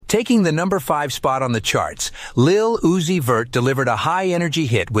Taking the number 5 spot on the charts, Lil Uzi Vert delivered a high-energy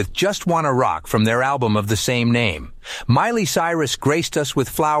hit with Just Wanna Rock from their album of the same name. Miley Cyrus graced us with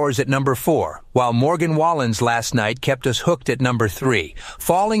Flowers at number 4, while Morgan Wallen's Last Night kept us hooked at number 3.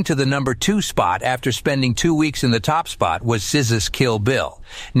 Falling to the number 2 spot after spending 2 weeks in the top spot was SZA's Kill Bill.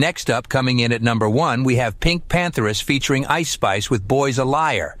 Next up, coming in at number 1, we have Pink Pantheress featuring Ice Spice with Boy's a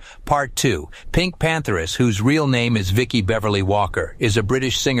Liar. Part 2. Pink Pantheress, whose real name is Vicky Beverly Walker, is a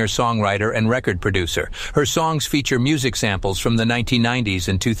British singer-songwriter and record producer. Her songs feature music samples from the 1990s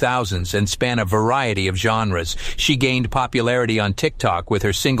and 2000s and span a variety of genres. She gained popularity on TikTok with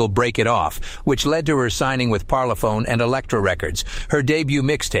her single Break It Off, which led to her signing with Parlophone and Elektra Records. Her debut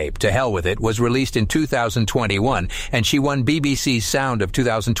mixtape, To Hell With It, was released in 2021, and she won BBC's Sound of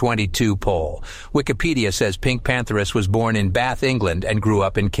 2022 poll. Wikipedia says Pink Pantheress was born in Bath, England, and grew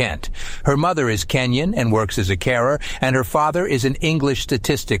up in Kent. Her mother is Kenyan and works as a carer, and her father is an English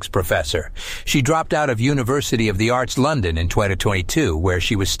statistics professor. She dropped out of University of the Arts London in 2022, where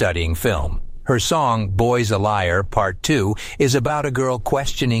she was studying film. Her song, Boy's a Liar, Part 2, is about a girl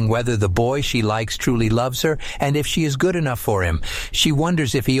questioning whether the boy she likes truly loves her and if she is good enough for him. She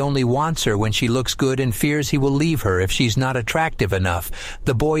wonders if he only wants her when she looks good and fears he will leave her if she's not attractive enough.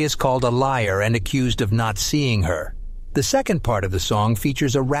 The boy is called a liar and accused of not seeing her. The second part of the song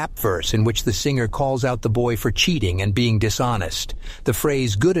features a rap verse in which the singer calls out the boy for cheating and being dishonest. The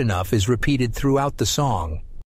phrase good enough is repeated throughout the song.